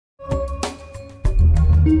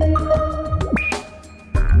So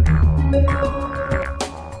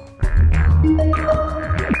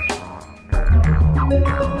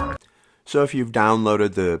if you've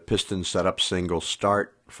downloaded the piston setup single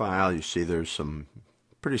start file, you see there's some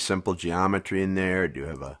pretty simple geometry in there. I do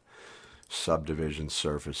have a subdivision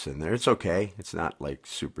surface in there. It's okay. It's not like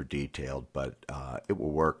super detailed, but it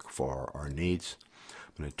will work for our needs.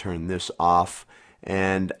 I'm going to turn this off.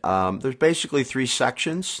 And there's basically three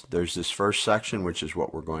sections. There's this first section, which is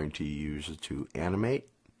what we're going to use to animate.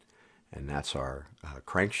 And that's our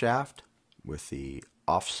crankshaft with the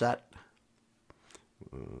offset.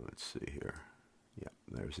 Let's see here. Yep,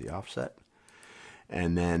 there's the offset.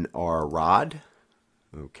 And then our rod,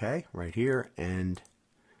 okay, right here, and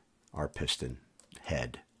our piston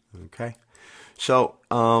head, okay. So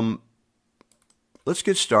let's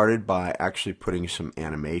get started by actually putting some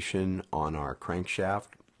animation on our crankshaft.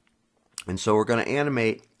 And so we're going to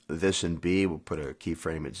animate this in B. We'll put a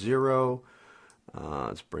keyframe at 0.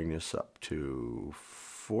 Let's bring this up to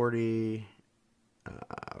 40.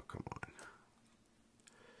 Come on.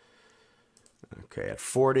 Okay, at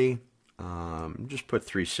 40, just put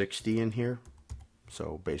 360 in here.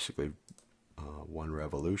 So basically 1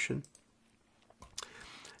 revolution.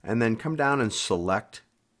 And then come down and select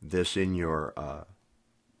this in your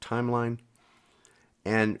timeline.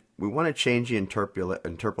 And we want to change the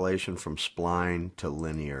interpolation from spline to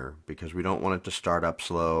linear because we don't want it to start up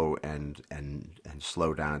slow and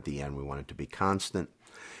slow down at the end. We want it to be constant.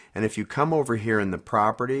 And if you come over here in the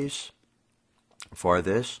properties for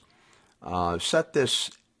this, set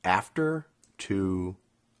this after to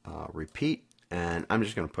repeat, and I'm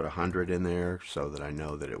just going to put 100 in there so that I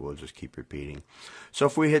know that it will just keep repeating. So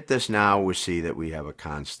if we hit this now, we see that we have a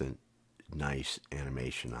constant, nice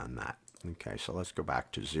animation on that. Okay, so let's go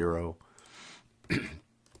back to 0 and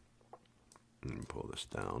pull this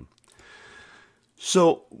down.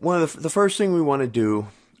 So one of the first thing we want to do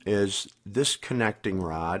is this connecting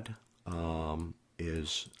rod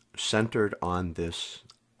is centered on this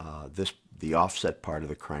the offset part of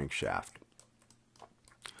the crankshaft.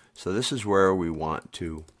 So this is where we want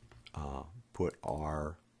to put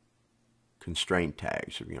our constraint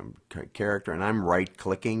tags. So, character, and I'm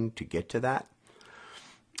right-clicking to get to that.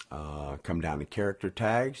 Come down to character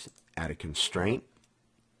tags, add a constraint.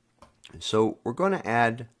 So we're going to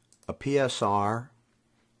add a PSR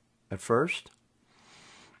at first,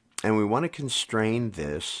 and we want to constrain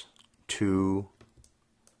this to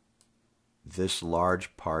this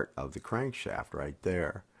large part of the crankshaft right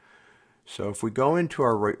there. So if we go into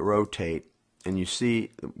our rotate, and you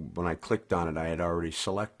see when I clicked on it, I had already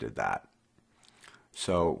selected that.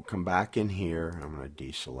 So come back in here. I'm going to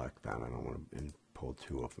deselect that. I don't want to pull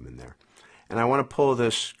 2 of them in there. And I want to pull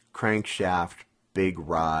this crankshaft big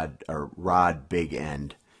rod, or rod big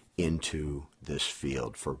end, into this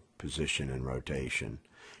field for position and rotation.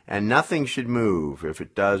 And nothing should move. If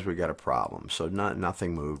it does, we got a problem. So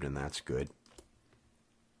nothing moved, and that's good.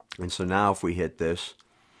 And so now if we hit this,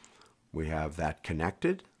 we have that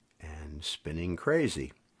connected and spinning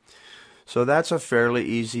crazy. So that's a fairly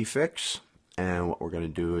easy fix. And what we're going to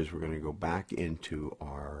do is we're going to go back into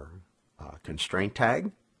our constraint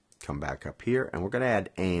tag, come back up here, and we're going to add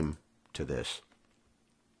aim to this.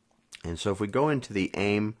 And so if we go into the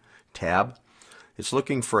aim tab, it's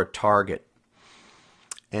looking for a target.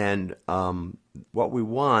 And what we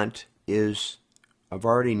want is, I've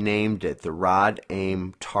already named it the rod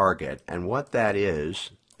aim target, and what that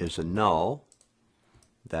is a null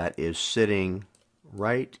that is sitting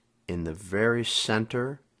right in the very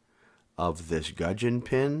center of this gudgeon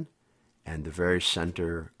pin and the very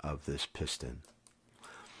center of this piston.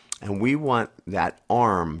 And we want that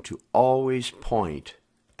arm to always point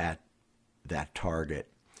at that target.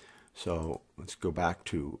 So let's go back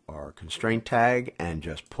to our constraint tag and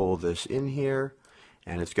just pull this in here.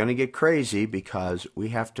 And it's going to get crazy because we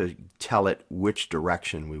have to tell it which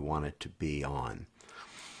direction we want it to be on.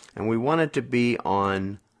 And we want it to be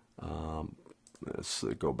on, let's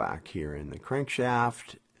go back here in the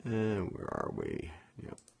crankshaft. Where are we?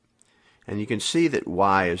 Yep. And you can see that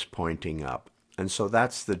Y is pointing up. And so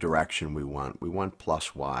that's the direction we want. We want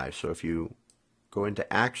plus Y. So if you go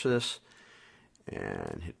into axis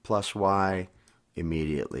and hit plus Y,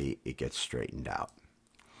 immediately it gets straightened out.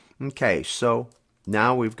 Okay, so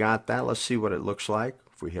now we've got that. Let's see what it looks like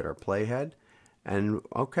if we hit our playhead. And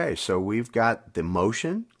okay, so we've got the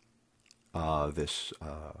motion, this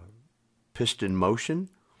piston motion.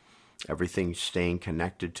 Everything's staying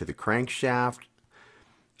connected to the crankshaft,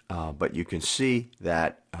 but you can see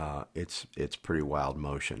that it's pretty wild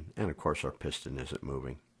motion. And of course our piston isn't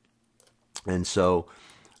moving. And so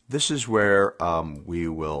this is where we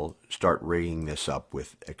will start rigging this up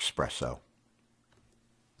with Xpresso.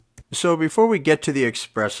 So before we get to the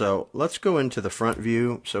Xpresso, let's go into the front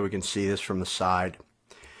view so we can see this from the side.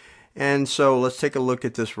 And so let's take a look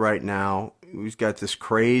at this right now. We've got this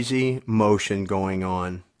crazy motion going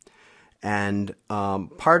on, and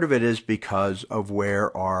part of it is because of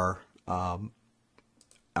where our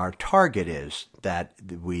target is that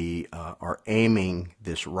we are aiming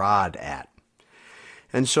this rod at.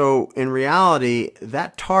 And so in reality,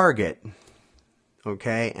 that target,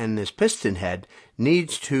 okay, and this piston head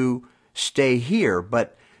needs to stay here.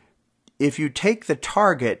 But if you take the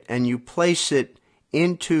target and you place it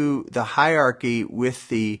into the hierarchy with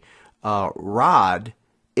the rod,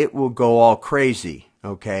 it will go all crazy,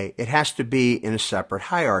 okay? It has to be in a separate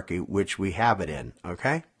hierarchy, which we have it in,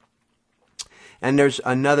 okay? And there's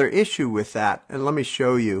another issue with that, and let me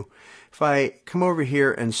show you. If I come over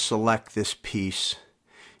here and select this piece,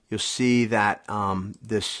 you'll see that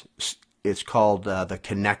it's called the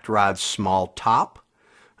Connect Rod Small Top,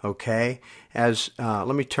 okay?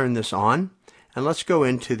 Let me turn this on, and let's go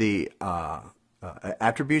into the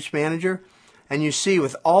Attributes Manager, and you see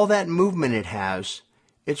with all that movement it has,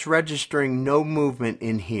 it's registering no movement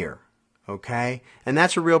in here, okay? And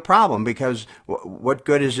that's a real problem, because what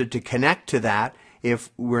good is it to connect to that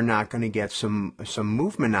if we're not going to get some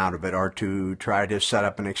movement out of it, or to try to set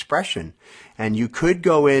up an expression? And you could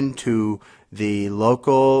go into the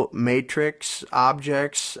local matrix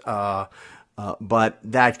objects, but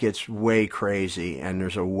that gets way crazy, and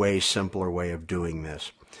there's a way simpler way of doing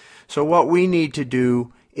this. So what we need to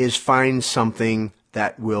do is find something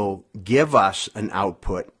that will give us an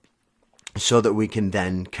output so that we can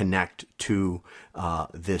then connect to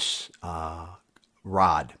this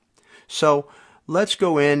rod. So let's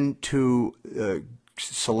go in to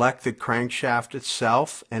select the crankshaft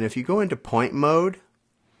itself, and if you go into point mode,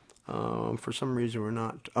 for some reason we're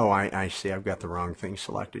not, oh, I see, I've got the wrong thing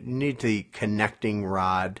selected. You need the connecting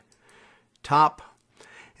rod top,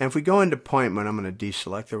 and if we go into point mode, I'm going to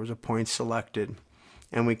deselect, there was a point selected,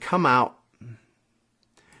 and we come out,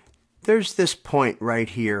 there's this point right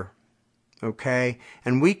here, okay,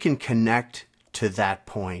 and we can connect to that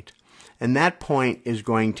point, and that point is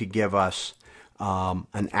going to give us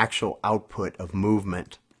an actual output of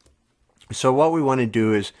movement. So what we want to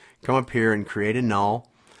do is come up here and create a null.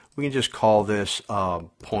 We can just call this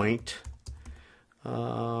point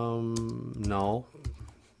null,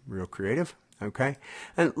 real creative, okay?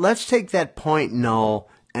 And let's take that point null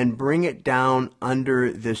and bring it down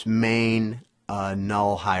under this main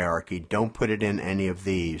null hierarchy. Don't put it in any of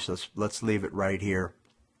these. Let's leave it right here.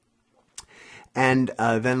 And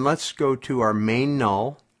then let's go to our main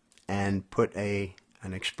null and put an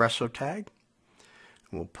Xpresso tag.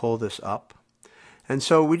 We'll pull this up. And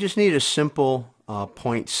so we just need a simple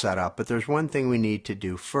point setup, but there's one thing we need to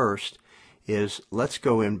do first is let's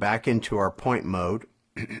go back into our point mode.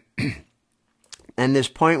 And this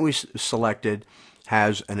point we selected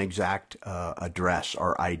has an exact address,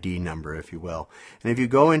 or ID number, if you will. And if you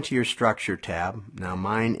go into your Structure tab, now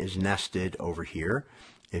mine is nested over here.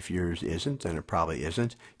 If yours isn't, then it probably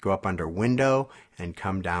isn't. Go up under Window and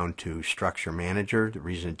come down to Structure Manager. The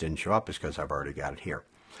reason it didn't show up is because I've already got it here.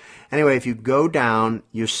 Anyway, if you go down,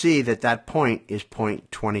 you see that that point is point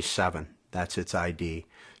 27. That's its ID.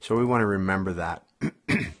 So we want to remember that.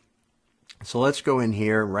 So let's go in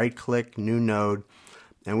here, right-click, New Node,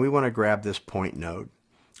 and we want to grab this point node.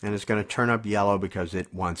 And it's going to turn up yellow because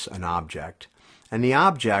it wants an object. And the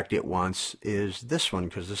object it wants is this one,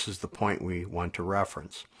 because this is the point we want to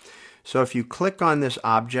reference. So if you click on this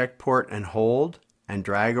object port and hold and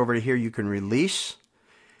drag over to here, you can release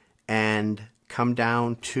and come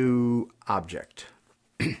down to object.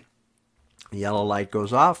 The yellow light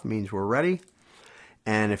goes off, means we're ready.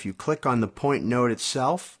 And if you click on the point node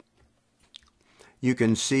itself, you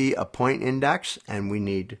can see a point index, and we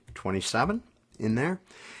need 27 in there.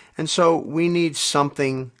 And so we need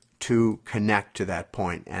something to connect to that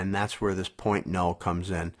point, and that's where this point null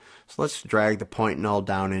comes in. So let's drag the point null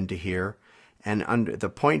down into here, and under the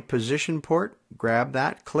point position port, grab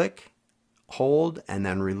that, click, hold, and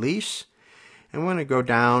then release. And we're going to go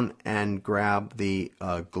down and grab the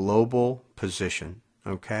global position,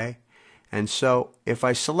 okay? And so if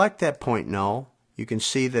I select that point null, you can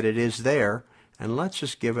see that it is there, and let's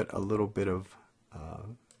just give it a little bit of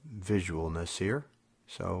visualness here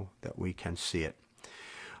so that we can see it.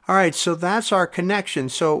 All right, so that's our connection.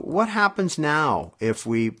 So what happens now if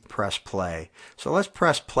we press play? So let's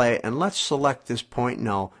press play, and let's select this point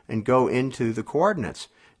null and go into the coordinates.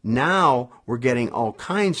 Now we're getting all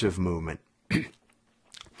kinds of movement.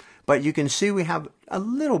 But you can see we have a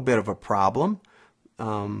little bit of a problem.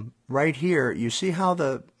 right here, you see how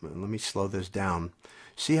let me slow this down.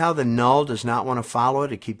 See how the null does not want to follow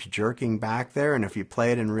it? It keeps jerking back there, and if you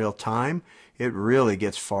play it in real time, it really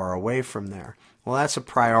gets far away from there. Well, that's a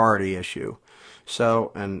priority issue.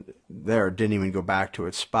 So, and there, it didn't even go back to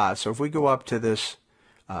its spot. So if we go up to this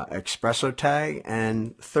Xpresso tag,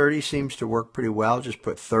 and 30 seems to work pretty well, just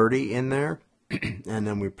put 30 in there, and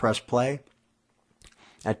then we press play.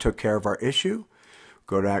 That took care of our issue.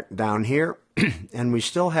 Go down here, and we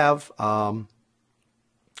still have a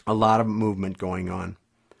lot of movement going on.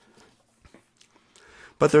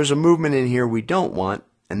 But there's a movement in here we don't want,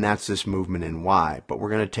 and that's this movement in Y. But we're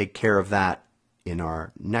going to take care of that in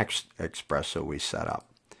our next Xpresso we set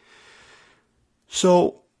up.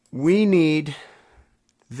 So we need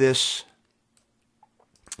this.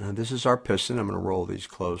 This is our piston. I'm going to roll these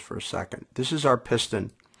closed for a second. This is our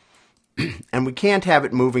piston. And we can't have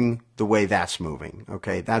it moving the way that's moving.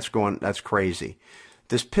 Okay, that's crazy.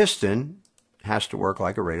 This piston has to work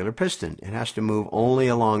like a regular piston. It has to move only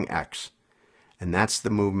along X. And that's the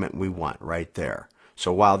movement we want right there.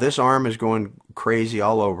 So while this arm is going crazy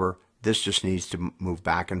all over, this just needs to move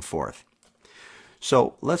back and forth.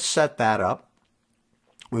 So let's set that up.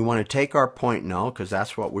 We want to take our point null because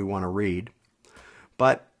that's what we want to read.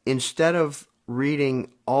 But instead of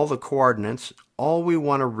reading all the coordinates, all we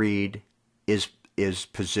want to read is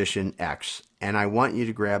position X. And I want you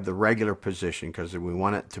to grab the regular position because we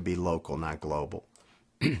want it to be local, not global.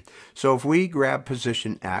 So if we grab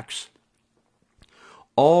position X,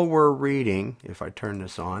 all we're reading, if I turn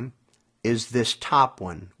this on, is this top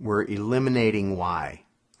one. We're eliminating Y.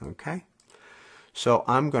 Okay? So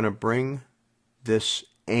I'm going to bring this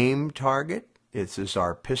aim target. This is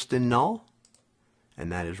our piston null,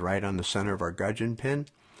 and that is right on the center of our gudgeon pin.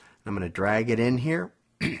 I'm going to drag it in here,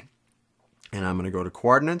 and I'm going to go to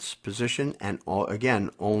coordinates, position, and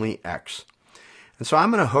again, only X. And so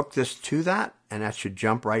I'm going to hook this to that, and that should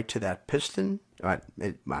jump right to that piston.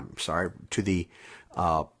 I'm sorry, to the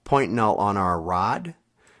point null on our rod.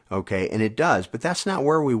 Okay, and it does, but that's not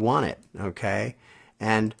where we want it. Okay,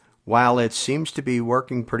 and while it seems to be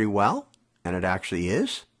working pretty well, and it actually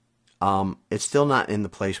is, it's still not in the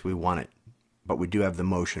place we want it, but we do have the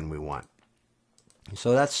motion we want.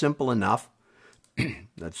 So that's simple enough.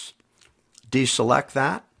 Let's deselect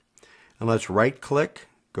that, and let's right-click,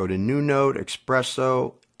 go to New Node,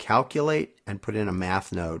 Xpresso, Calculate, and put in a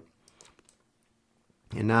math node.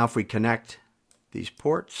 And now if we connect these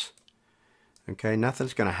ports, okay,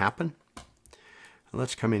 nothing's going to happen.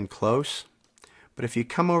 Let's come in close. But if you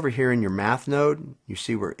come over here in your math node, you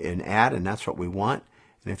see we're in add, and that's what we want.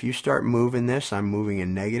 And if you start moving this, I'm moving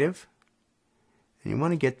in negative. And you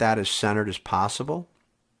want to get that as centered as possible.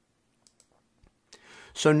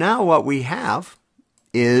 So now what we have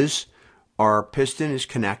is our piston is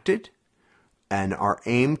connected, and our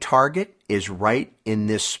aim target is right in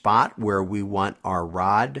this spot where we want our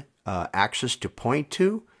rod axis to point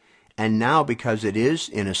to. And now, because it is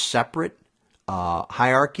in a separate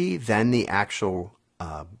hierarchy than the actual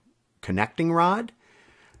connecting rod,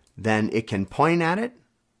 then it can point at it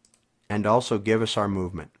and also give us our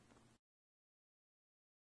movement.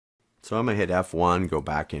 So I'm going to hit F1, go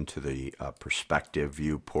back into the perspective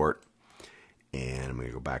viewport, and I'm going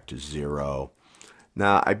to go back to 0.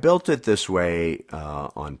 Now, I built it this way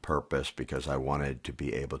on purpose because I wanted to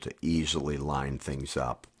be able to easily line things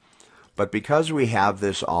up. But because we have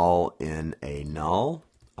this all in a null,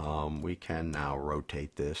 we can now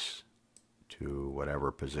rotate this to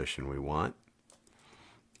whatever position we want.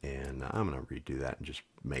 And I'm going to redo that and just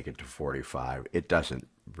make it to 45. It doesn't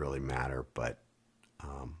really matter, but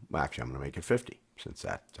well, actually I'm going to make it 50 since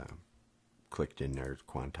that clicked in there,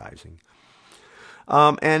 quantizing.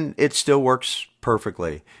 And it still works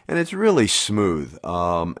perfectly. And it's really smooth.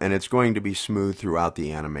 And it's going to be smooth throughout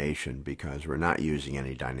the animation because we're not using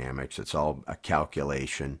any dynamics. It's all a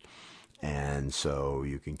calculation. And so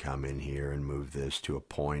you can come in here and move this to a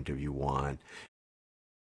point if you want.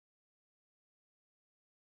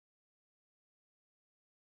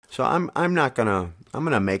 So I'm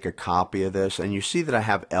gonna make a copy of this, and you see that I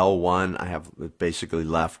have L1. I have basically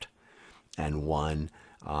left and 1,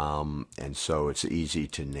 and so it's easy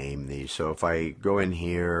to name these. So if I go in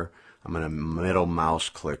here, I'm gonna middle mouse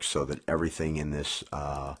click so that everything in this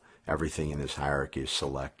hierarchy is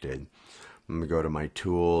selected. I'm gonna go to my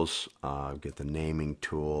tools, get the naming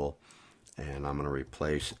tool, and I'm gonna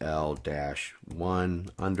replace L-1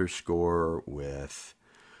 underscore with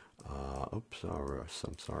oops,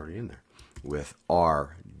 it's already in there, with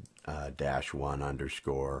R-1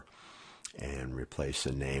 underscore, and replace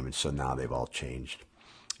the name. And so now they've all changed.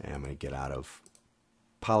 And I'm going to get out of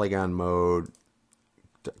polygon mode,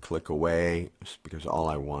 click away, because all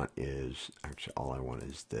I want is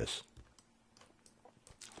this.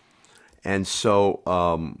 And so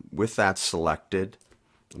with that selected,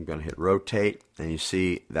 I'm going to hit rotate, and you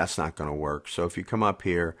see that's not going to work. So if you come up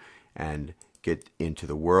here and get into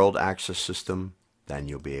the world axis system, then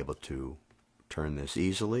you'll be able to turn this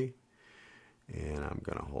easily. And I'm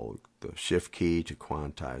going to hold the shift key to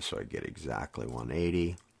quantize so I get exactly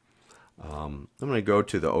 180. I'm going to go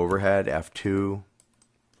to the overhead, F2,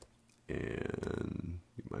 and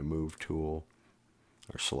my move tool,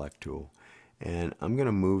 or select tool. And I'm going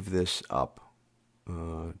to move this up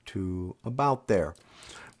to about there.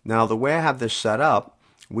 Now, the way I have this set up,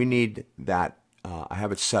 we need that, I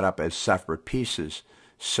have it set up as separate pieces.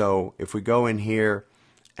 So if we go in here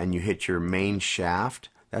and you hit your main shaft,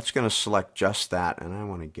 that's going to select just that, and I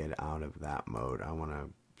want to get out of that mode. I want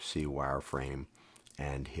to see wireframe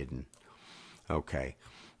and hidden. Okay,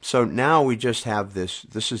 so now we just have this.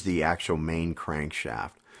 This is the actual main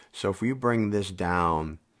crankshaft. So if we bring this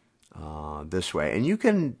down this way, and you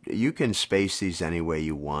can space these any way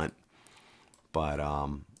you want, but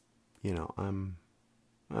you know,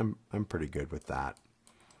 I'm pretty good with that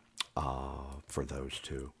for those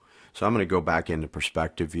two. So I'm going to go back into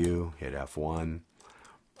perspective view, hit F1.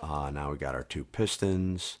 Now we got our two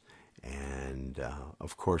pistons, and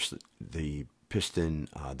of course the piston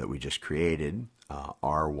that we just created,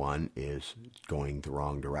 R1, is going the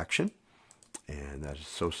wrong direction, and that is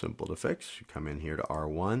so simple to fix. You come in here to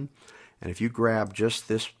R1, and if you grab just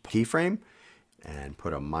this keyframe and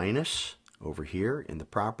put a minus over here in the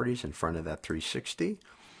properties in front of that 360,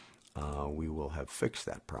 we will have fixed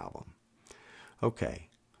that problem. Okay,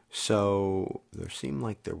 so there seemed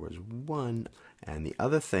like there was one, and the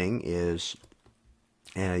other thing is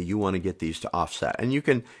you want to get these to offset, and you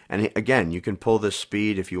can, and again, you can pull this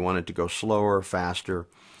speed if you want it to go slower, faster,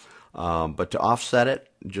 but to offset it,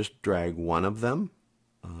 just drag one of them,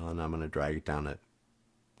 and I'm going to drag it down at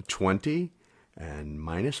 20 and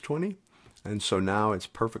minus 20, and so now it's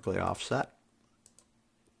perfectly offset.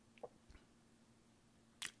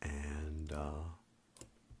 And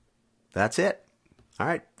that's it. All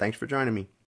right, thanks for joining me.